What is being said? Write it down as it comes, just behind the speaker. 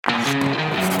Welcome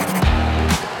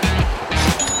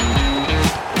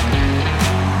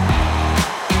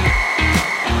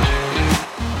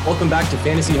back to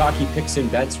Fantasy Hockey Picks and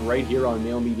Bets right here on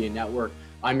Mail Media Network.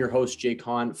 I'm your host, Jake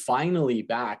Hahn, finally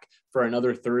back for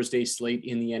another Thursday slate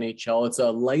in the NHL. It's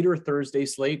a lighter Thursday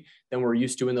slate than we're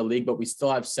used to in the league, but we still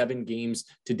have 7 games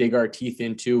to dig our teeth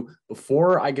into.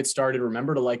 Before I get started,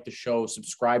 remember to like the show,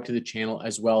 subscribe to the channel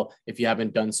as well if you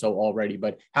haven't done so already.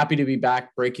 But happy to be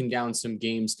back breaking down some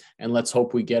games, and let's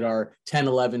hope we get our 10,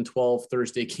 11, 12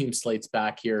 Thursday game slates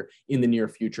back here in the near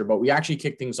future. But we actually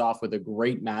kick things off with a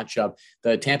great matchup.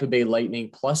 The Tampa Bay Lightning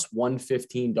plus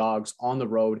 115 dogs on the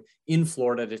road in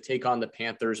Florida to take on the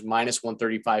Panthers, minus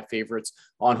 135 favorites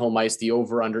on home ice. The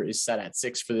over-under is set at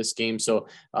 6 for this game. So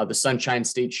the Sunshine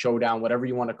State Showdown, whatever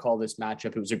you want to call this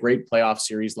matchup, it was a great playoff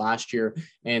series last year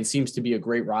and seems to be a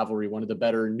great rivalry, one of the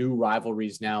better new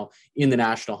rivalries now in the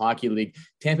National Hockey League.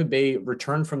 Tampa Bay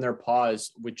returned from their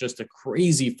pause with just a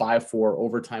crazy 5-4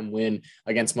 overtime win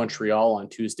against Montreal on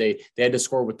Tuesday. They had to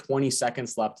score with 20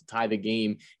 seconds left to tie the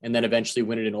game and then eventually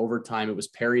win it in overtime. It was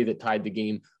Perry that tied the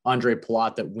game, Andre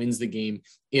Palat that wins the game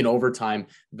in overtime.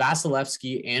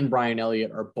 Vasilevsky and Brian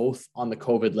Elliott are both on the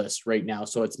COVID list right now.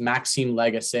 So it's Maxime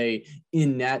Lagacé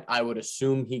in net. I would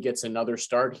assume he gets another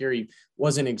start here. He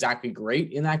wasn't exactly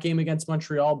great in that game against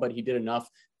Montreal, but he did enough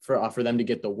for them to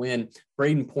get the win.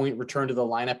 Braden Point returned to the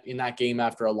lineup in that game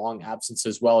after a long absence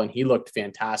as well, and he looked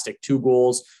fantastic. 2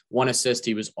 goals, 1 assist.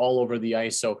 He was all over the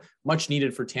ice, so much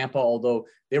needed for Tampa, although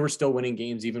they were still winning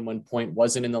games even when Point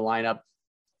wasn't in the lineup.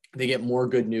 They get more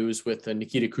good news with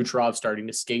Nikita Kucherov starting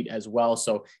to skate as well.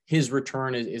 So his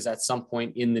return is at some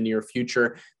point in the near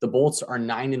future. The Bolts are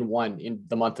 9-1 in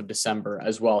the month of December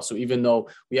as well. So even though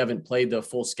we haven't played the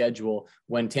full schedule,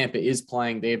 when Tampa is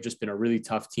playing, they have just been a really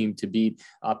tough team to beat.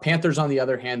 Panthers, on the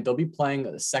other hand, they'll be playing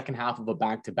the second half of a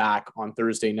back-to-back on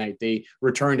Thursday night. They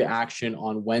return to action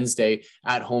on Wednesday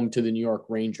at home to the New York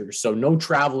Rangers. So no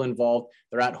travel involved.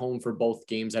 They're at home for both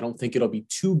games. I don't think it'll be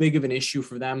too big of an issue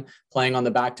for them playing on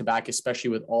the back-to-back, especially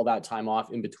with all that time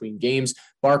off in between games.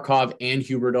 Barkov and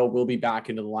Huberdeau will be back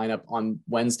into the lineup on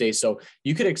Wednesday. So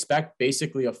you could expect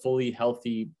basically a fully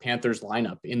healthy Panthers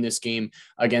lineup in this game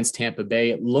against Tampa Bay.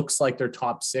 It looks like their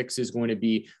top 6 is going to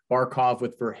be Barkov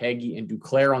with Verhaeghe and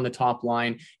Duclair on the top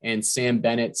line, and Sam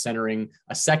Bennett centering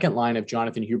a second line of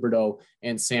Jonathan Huberdeau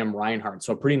and Sam Reinhart.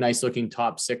 So a pretty nice looking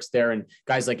top 6 there. And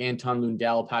guys like Anton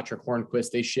Lundell, Patrick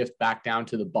Hornquist, they shift back down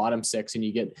to the bottom 6 and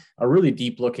you get a really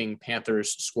deep looking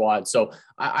Panthers squad. So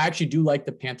I actually do like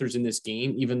the Panthers in this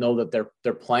game, even though that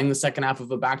they're playing the second half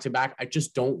of a back-to-back. I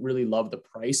just don't really love the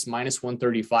price, minus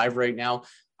 135 right now.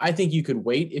 I think you could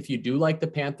wait if you do like the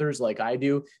Panthers, like I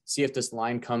do, see if this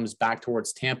line comes back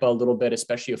towards Tampa a little bit,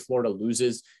 especially if Florida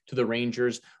loses to the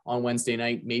Rangers on Wednesday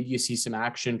night. Maybe you see some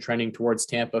action trending towards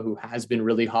Tampa, who has been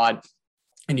really hot,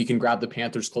 and you can grab the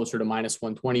Panthers closer to minus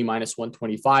 120, minus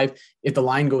 125. If the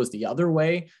line goes the other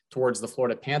way towards the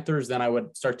Florida Panthers, then I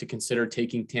would start to consider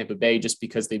taking Tampa Bay just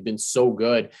because they've been so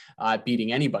good at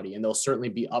beating anybody. And they'll certainly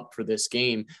be up for this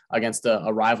game against a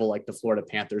rival like the Florida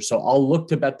Panthers. So I'll look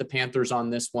to bet the Panthers on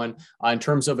this one. In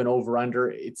terms of an over-under,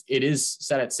 it is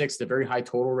set at 6, the very high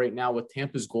total right now with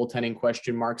Tampa's goaltending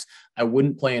question marks. I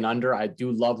wouldn't play an under. I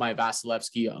do love my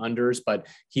Vasilevsky unders, but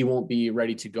he won't be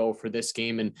ready to go for this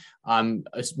game. And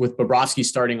with Bobrovsky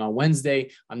starting on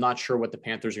Wednesday, I'm not sure what the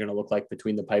Panthers are going to look like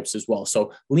between the pipes as well.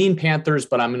 So lean Panthers,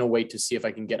 but I'm going to wait to see if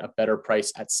I can get a better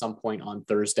price at some point on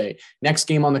Thursday. Next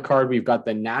game on the card, we've got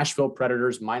the Nashville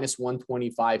Predators, minus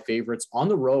 125 favorites on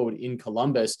the road in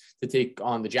Columbus to take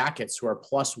on the Jackets, who are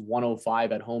plus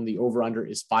 105 at home. The over-under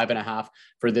is 5.5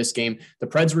 for this game. The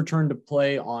Preds return to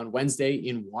play on Wednesday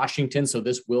in Washington, so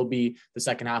this will be the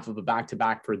second half of a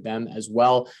back-to-back for them as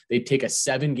well. They take a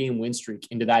 7-game win streak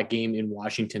into that game in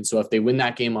Washington. So if they win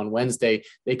that game on Wednesday,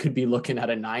 they could be looking at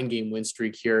a 9-game win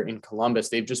streak here in Columbus.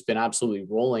 They've just been absolutely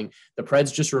rolling. The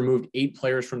Preds just removed 8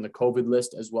 players from the COVID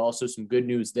list as well. So some good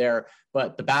news there.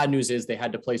 But the bad news is they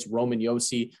had to place Roman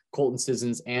Josi, Colton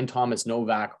Sissons, and Thomas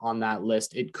Novak on that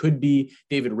list. It could be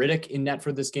David Riddick in net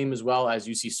for this game as well, as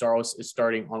UC Saros is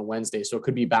starting on Wednesday. So it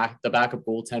could be the backup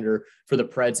goaltender for the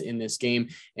Preds in this game.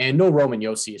 And no Roman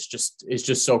Josi is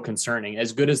just so concerning.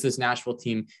 As good as this Nashville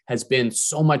team has been,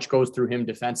 so much goes through him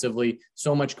defensively,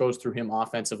 so much goes through him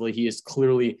offensively. He is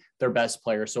clearly their best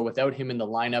player. So without him in the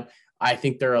lineup, I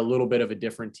think they're a little bit of a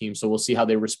different team. So we'll see how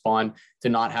they respond to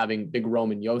not having big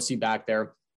Roman Josi back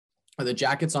there. The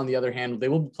Jackets, on the other hand, they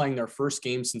will be playing their first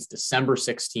game since December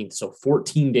 16th. So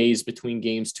 14 days between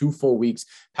games, 2 full weeks.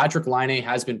 Patrik Laine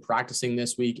has been practicing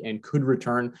this week and could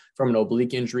return from an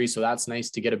oblique injury. So that's nice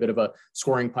to get a bit of a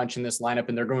scoring punch in this lineup.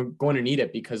 And they're going to need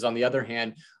it because, on the other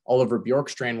hand, Oliver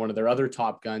Bjorkstrand, one of their other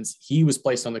top guns, he was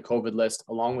placed on the COVID list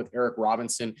along with Eric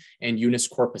Robinson and Eunice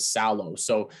Korpisalo.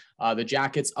 So the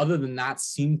Jackets, other than that,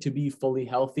 seem to be fully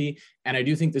healthy. And I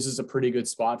do think this is a pretty good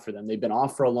spot for them. They've been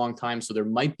off for a long time, so there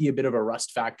might be a bit of a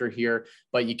rust factor here,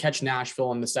 but you catch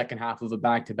Nashville in the second half of a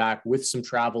back-to-back with some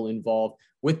travel involved,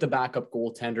 with the backup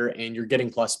goaltender, and you're getting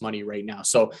plus money right now.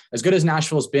 So as good as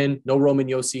Nashville's been, no Roman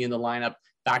Josi in the lineup,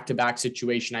 back-to-back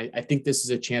situation, I think this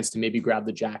is a chance to maybe grab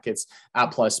the Jackets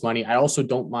at plus money. I also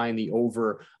don't mind the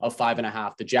over of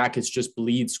 5.5. The Jackets just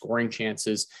bleed scoring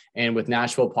chances. And with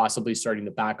Nashville possibly starting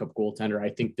the backup goaltender, I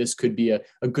think this could be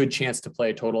a good chance to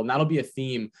play a total. And that'll be a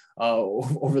theme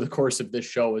over the course of this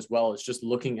show as well, as just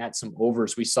looking at some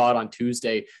overs. We saw it on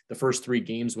Tuesday, the first 3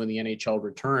 games when the NHL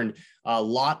returned, a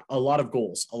lot of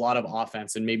goals, a lot of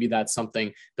offense. And maybe that's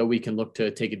something that we can look to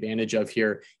take advantage of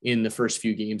here in the first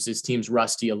few games. This team's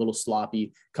rusty, a little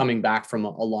sloppy, coming back from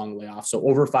a long layoff. So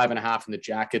over 5.5, and the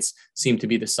Jackets seem to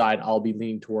be the side I'll be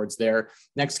leaning towards there.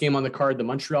 Next game on the card, the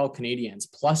Montreal Canadiens,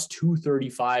 plus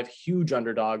 235, huge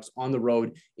underdogs on the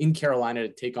road in Carolina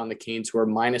to take on the Canes, who are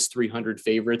minus 300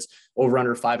 favorites. Over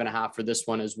under 5.5 for this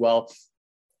one as well.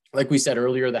 Like we said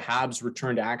earlier, the Habs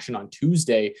returned to action on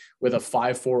Tuesday with a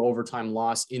 5-4 overtime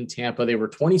loss in Tampa. They were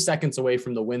 20 seconds away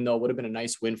from the win, though. Would have been a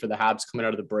nice win for the Habs coming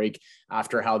out of the break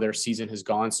after how their season has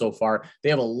gone so far. They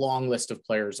have a long list of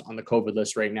players on the COVID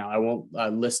list right now. I won't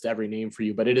list every name for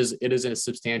you, but it is a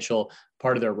substantial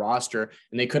part of their roster.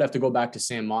 And they could have to go back to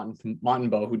Sam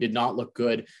Montembeault, who did not look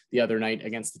good the other night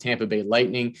against the Tampa Bay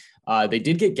Lightning. They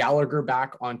did get Gallagher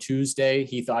back on Tuesday.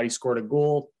 He thought he scored a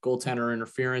goaltender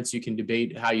interference. You can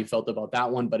debate how you felt about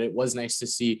that one, but it was nice to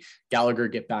see Gallagher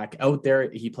get back out there.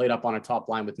 He played up on a top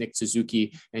line with Nick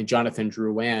Suzuki and Jonathan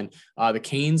Drouin. The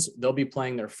Canes, they'll be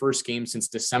playing their first game since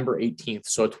December 18th.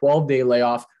 So a 12-day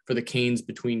layoff for the Canes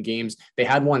between games. They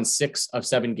had won 6 of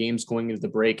 7 games going into the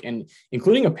break, and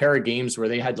including a pair of games where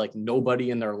they had like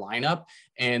nobody in their lineup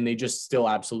and they just still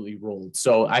absolutely rolled.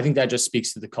 So I think that just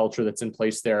speaks to the culture that's in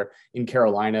place there in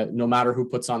Carolina. No matter who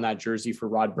puts on that jersey for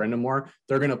Rod Brind'Amour,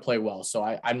 they're going to play well. So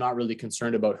I'm not really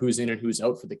concerned about who's in and who's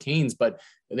out for the Canes, but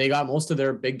they got most of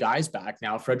their big guys back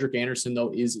now. Frederik Andersen,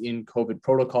 though, is in COVID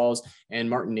protocols, and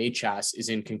Martin Necas is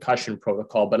in concussion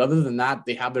protocol. But other than that,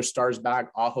 they have their stars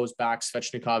back. Aho's back,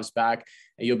 Svechnikov's back,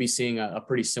 and you'll be seeing a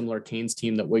pretty similar Canes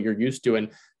team that what you're used to,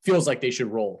 and feels like they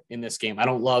should roll in this game. I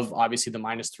don't love, obviously, the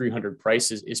minus 300 price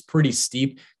is pretty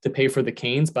steep to pay for the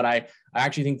Canes, but I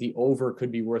actually think the over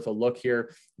could be worth a look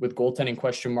here with goaltending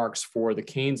question marks for the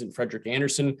Canes and Frederik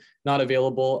Andersen not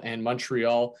available, and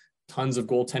Montreal, tons of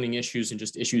goaltending issues and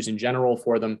just issues in general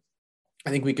for them. I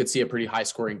think we could see a pretty high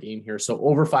scoring game here. So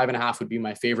over 5.5 would be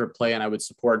my favorite play, and I would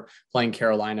support playing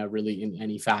Carolina really in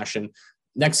any fashion.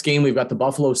 Next game, we've got the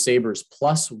Buffalo Sabres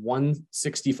plus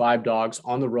 165 dogs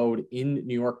on the road in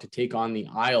New York to take on the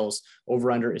Isles.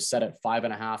 Over-under is set at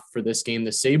 5.5 for this game.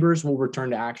 The Sabres will return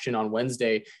to action on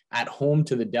Wednesday at home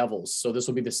to the Devils. So this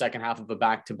will be the second half of a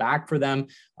back-to-back for them.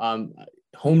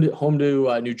 Home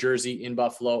to New Jersey in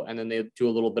Buffalo, and then they do a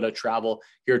little bit of travel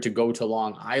here to go to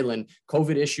Long Island.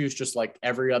 COVID issues, just like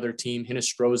every other team,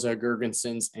 Hinostroza,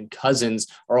 Girgensons, and Cousins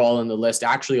are all on the list,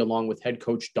 actually, along with head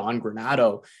coach Don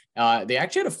Granato. They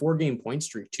actually had a 4-game point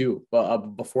streak too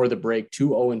before the break,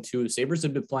 2-0-2. Sabres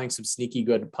have been playing some sneaky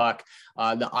good puck.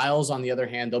 The Isles, on the other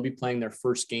hand, they'll be playing their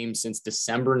first game since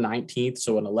December 19th,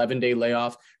 so an 11-day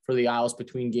layoff for the Isles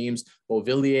between games.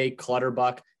 Beauvillier,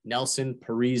 Clutterbuck, Nelson,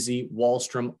 Parise,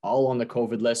 Wahlstrom, all on the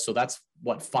COVID list. So that's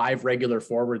 5 regular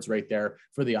forwards right there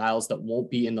for the Isles that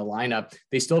won't be in the lineup.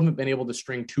 They still haven't been able to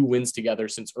string 2 wins together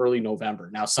since early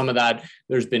November. Now, some of that,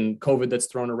 there's been COVID that's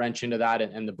thrown a wrench into that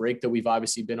and the break that we've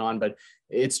obviously been on, but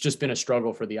it's just been a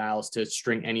struggle for the Isles to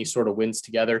string any sort of wins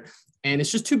together. And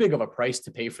it's just too big of a price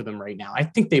to pay for them right now. I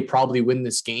think they probably win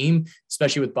this game,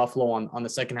 especially with Buffalo on the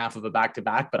second half of a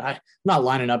back-to-back, but I'm not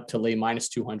lining up to lay minus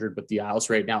 200 with the Isles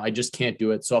right now. I just can't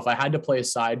do it. So if I had to play a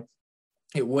side,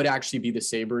 it would actually be the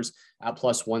Sabres at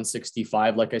plus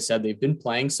 165. Like I said, they've been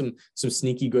playing some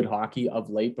sneaky good hockey of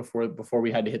late before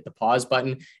we had to hit the pause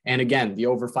button. And again, the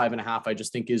over 5.5, I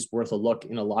just think is worth a look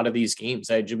in a lot of these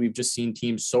games. We've just seen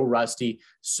teams so rusty,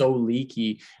 so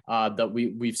leaky that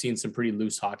we've seen some pretty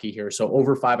loose hockey here. So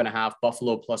over 5.5,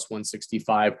 Buffalo plus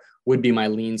 165 would be my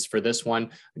leans for this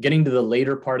one. Getting to the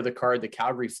later part of the card, the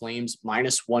Calgary Flames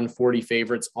minus 140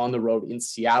 favorites on the road in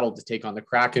Seattle to take on the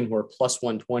Kraken, who are plus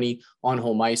 120 on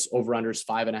home ice. Over unders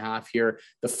 5.5 here.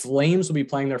 The Flames will be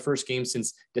playing their first game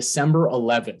since December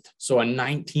 11th. So a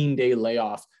 19-day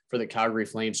layoff for the Calgary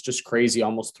Flames. Just crazy.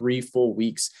 Almost 3 full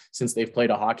weeks since they've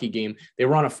played a hockey game. They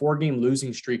were on a 4-game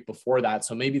losing streak before that.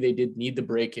 So maybe they did need the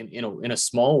break in a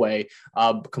small way,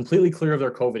 completely clear of their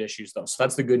COVID issues though. So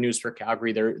that's the good news for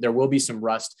Calgary. There will be some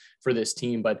rust for this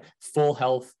team, but full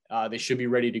health. They should be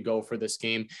ready to go for this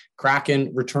game.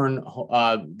 Kraken return.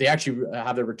 They actually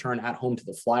have their return at home to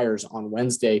the Flyers on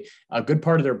Wednesday. A good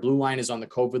part of their blue line is on the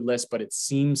COVID list, but it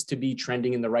seems to be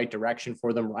trending in the right direction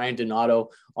for them. Ryan Donato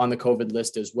on the COVID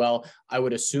list as well. I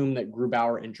would assume that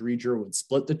Grubauer and Driedger would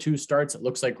split the 2 starts. It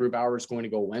looks like Grubauer is going to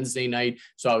go Wednesday night,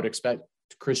 so I would expect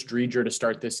Chris Driedger to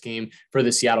start this game for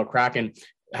the Seattle Kraken.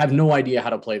 I have no idea how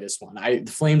to play this one. The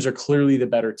Flames are clearly the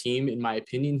better team, in my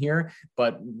opinion here,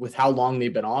 but with how long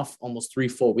they've been off, almost 3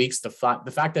 full weeks, the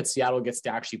fact that Seattle gets to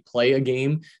actually play a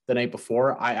game the night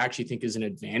before, I actually think is an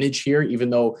advantage here, even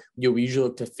though we usually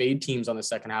look to fade teams on the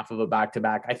second half of a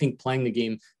back-to-back. I think playing the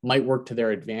game might work to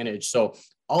their advantage. So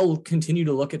I'll continue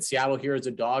to look at Seattle here as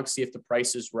a dog, see if the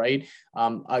price is right.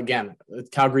 Again,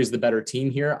 Calgary is the better team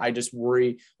here. I just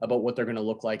worry about what they're going to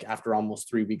look like after almost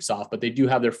 3 weeks off, but they do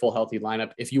have their full healthy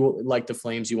lineup. If you like the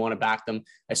Flames, you want to back them,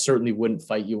 I certainly wouldn't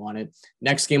fight you on it.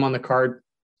 Next game on the card,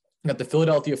 we got the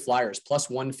Philadelphia Flyers plus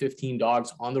 115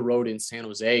 dogs on the road in San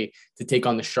Jose to take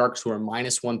on the Sharks, who are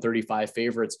minus 135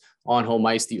 favorites on home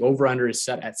ice. The over-under is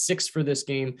set at 6 for this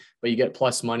game, but you get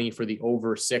plus money for the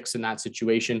over 6 in that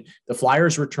situation. The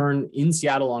Flyers return in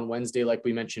Seattle on Wednesday, like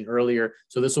we mentioned earlier.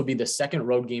 So this will be the second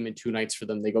road game in 2 nights for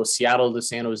them. They go Seattle to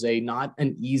San Jose, not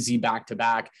an easy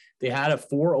back-to-back. They had a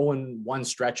 4-0-1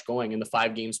 stretch going in the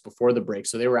 5 games before the break.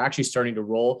 So they were actually starting to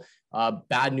roll.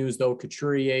 Bad news though,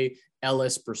 Couturier,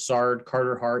 Ellis, Brassard,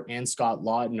 Carter Hart, and Scott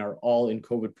Lawton are all in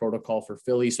COVID protocol for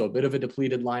Philly. So a bit of a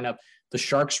depleted lineup. The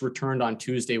Sharks returned on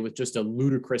Tuesday with just a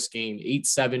ludicrous game,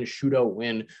 8-7 shootout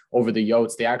win over the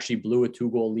Yotes. They actually blew a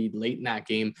 2-goal lead late in that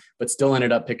game, but still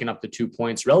ended up picking up the 2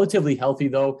 points. Relatively healthy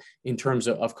though, in terms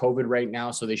of COVID right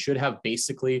now. So they should have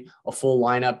basically a full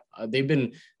lineup.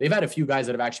 They've had a few guys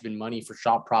that have actually been money for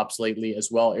shot props lately as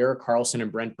well. Erik Karlsson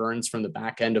and Brent Burns from the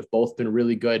back end have both been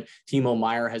really good. Timo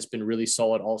Meier has been really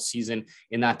solid all season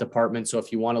in that department. So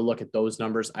if you want to look at those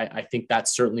numbers, I think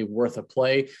that's certainly worth a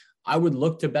play. I would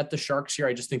look to bet the Sharks here.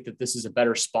 I just think that this is a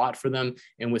better spot for them.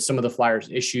 And with some of the Flyers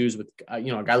issues with, a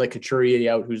guy like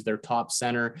Couturier out, who's their top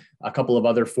center, a couple of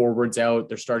other forwards out,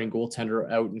 their starting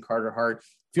goaltender out in Carter Hart,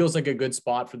 feels like a good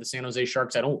spot for the San Jose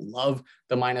Sharks. I don't love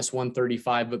the minus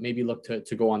 135, but maybe look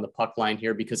to go on the puck line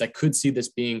here because I could see this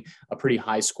being a pretty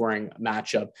high scoring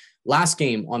matchup. Last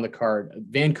game on the card,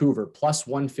 Vancouver plus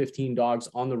 115 dogs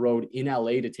on the road in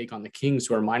LA to take on the Kings,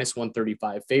 who are minus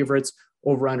 135 favorites.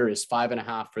 Over under is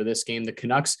 5.5 for this game. The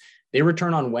Canucks, they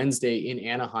return on Wednesday in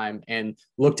Anaheim and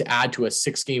look to add to a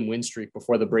 6-game win streak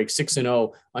before the break,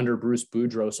 6-0 under Bruce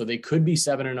Boudreau. So they could be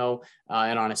 7-0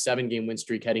 and on a 7-game win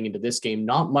streak heading into this game.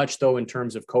 Not much though in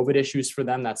terms of COVID issues for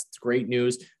them. That's great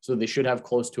news. So they should have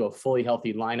close to a fully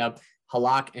healthy lineup.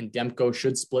 Halak and Demko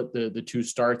should split the 2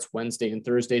 starts Wednesday and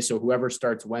Thursday. So whoever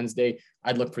starts Wednesday,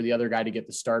 I'd look for the other guy to get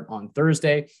the start on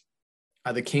Thursday.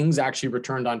 The Kings actually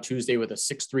returned on Tuesday with a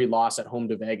 6-3 loss at home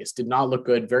to Vegas. Did not look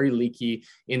good, very leaky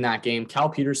in that game. Cal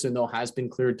Peterson, though, has been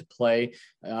cleared to play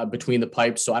between the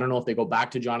pipes. So I don't know if they go back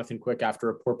to Jonathan Quick after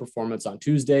a poor performance on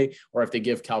Tuesday or if they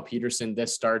give Cal Peterson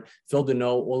this start. Phil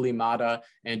Deneau, Oli Mata,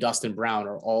 and Dustin Brown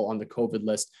are all on the COVID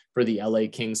list for the LA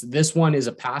Kings. This one is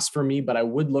a pass for me, but I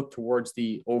would look towards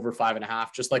the over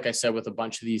 5.5. Just like I said with a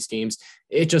bunch of these games,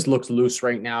 it just looks loose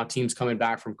right now. Teams coming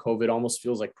back from COVID almost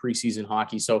feels like preseason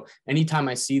hockey. So anytime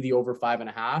I see the over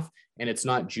 5.5 and it's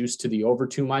not juiced to the over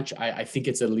too much, I think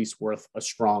it's at least worth a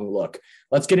strong look.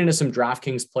 Let's get into some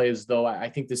DraftKings plays, though. I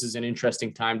think this is an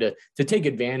interesting time to take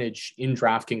advantage in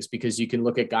DraftKings because you can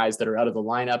look at guys that are out of the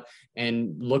lineup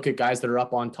and look at guys that are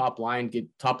up on top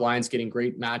lines, getting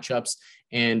great matchups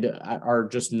and are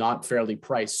just not fairly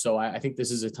priced. So I think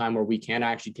this is a time where we can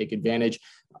actually take advantage.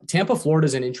 Tampa, Florida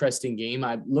is an interesting game.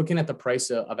 I'm looking at the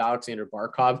price of Alexander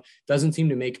Barkov. Doesn't seem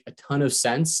to make a ton of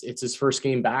sense. It's his first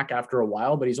game back after a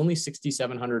while, but he's only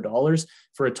 $6,700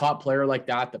 for a top player like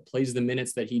that plays the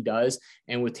minutes that he does.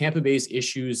 And with Tampa Bay's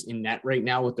issues in net right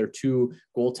now with their 2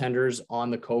 goaltenders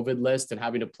on the COVID list and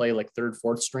having to play like 3rd,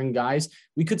 4th string guys,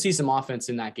 we could see some offense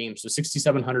in that game. So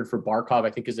 $6,700 for Barkov,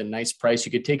 I think is a nice price.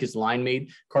 You could take his line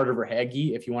mate, Carter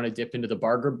Verhaeghe, if you want to dip into the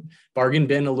bargain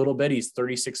bin a little bit. He's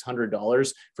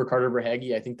 $3,600 for Carter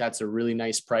Verhaeghe. I think that's a really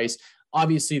nice price.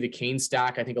 Obviously, the Kane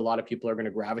stack, I think a lot of people are going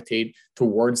to gravitate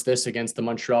towards this against the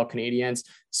Montreal Canadiens.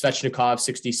 Svechnikov,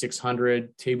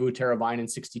 6,600, Teuvo Teravainen,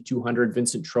 6,200,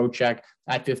 Vincent Trocheck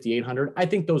at 5,800. I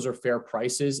think those are fair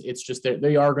prices. It's just that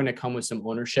they are going to come with some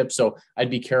ownership. So I'd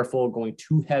be careful going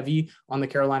too heavy on the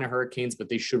Carolina Hurricanes, but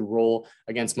they should roll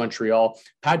against Montreal.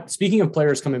 Speaking of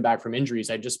players coming back from injuries,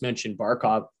 I just mentioned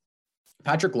Barkov.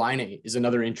 Patrik Laine is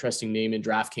another interesting name in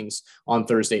DraftKings on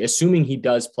Thursday, assuming he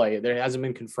does play. There hasn't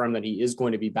been confirmed that he is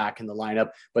going to be back in the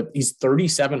lineup, but he's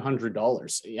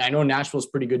 $3,700. I know Nashville's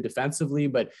pretty good defensively,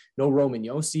 but no Roman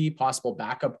Josi, possible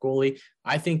backup goalie.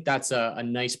 I think that's a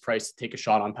nice price to take a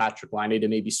shot on Patrik Laine to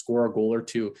maybe score a goal or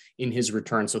two in his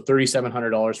return. So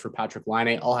 $3,700 for Patrik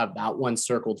Laine. I'll have that one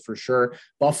circled for sure.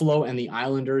 Buffalo and the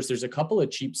Islanders. There's a couple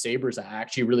of cheap Sabres I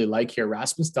actually really like here.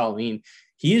 Rasmus Dahlin.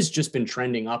 He has just been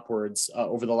trending upwards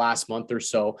over the last month or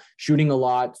so, shooting a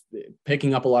lot,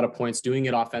 picking up a lot of points, doing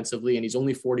it offensively, and he's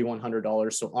only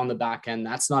 $4,100. So on the back end,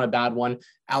 that's not a bad one.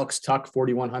 Alex Tuch,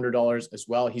 $4,100 as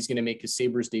well. He's going to make his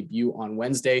Sabres debut on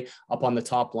Wednesday up on the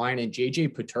top line, and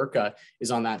JJ Peterka is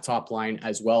on that top line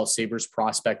as well. Sabres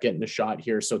prospect getting a shot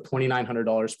here. So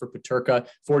 $2,900 for Peterka,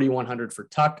 $4,100 for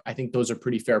Tuch. I think those are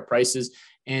pretty fair prices.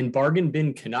 And bargain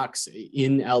bin Canucks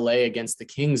in LA against the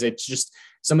Kings. It's just,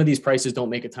 some of these prices don't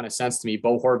make a ton of sense to me.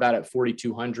 Bo Horvat at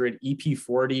 4,200,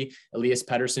 EP40, Elias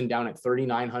Pettersson down at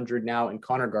 3,900 now, and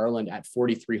Connor Garland at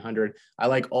 4,300. I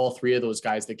like all three of those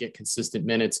guys that get consistent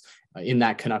minutes in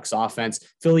that Canucks offense.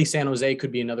 Philly San Jose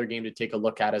could be another game to take a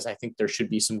look at, as I think there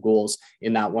should be some goals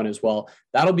in that one as well.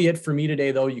 That'll be it for me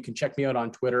today, though. You can check me out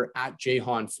on Twitter at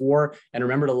jhan4, and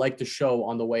remember to like the show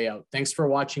on the way out. Thanks for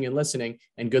watching and listening,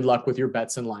 and good luck with your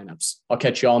bets and lineups. I'll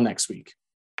catch you all next week.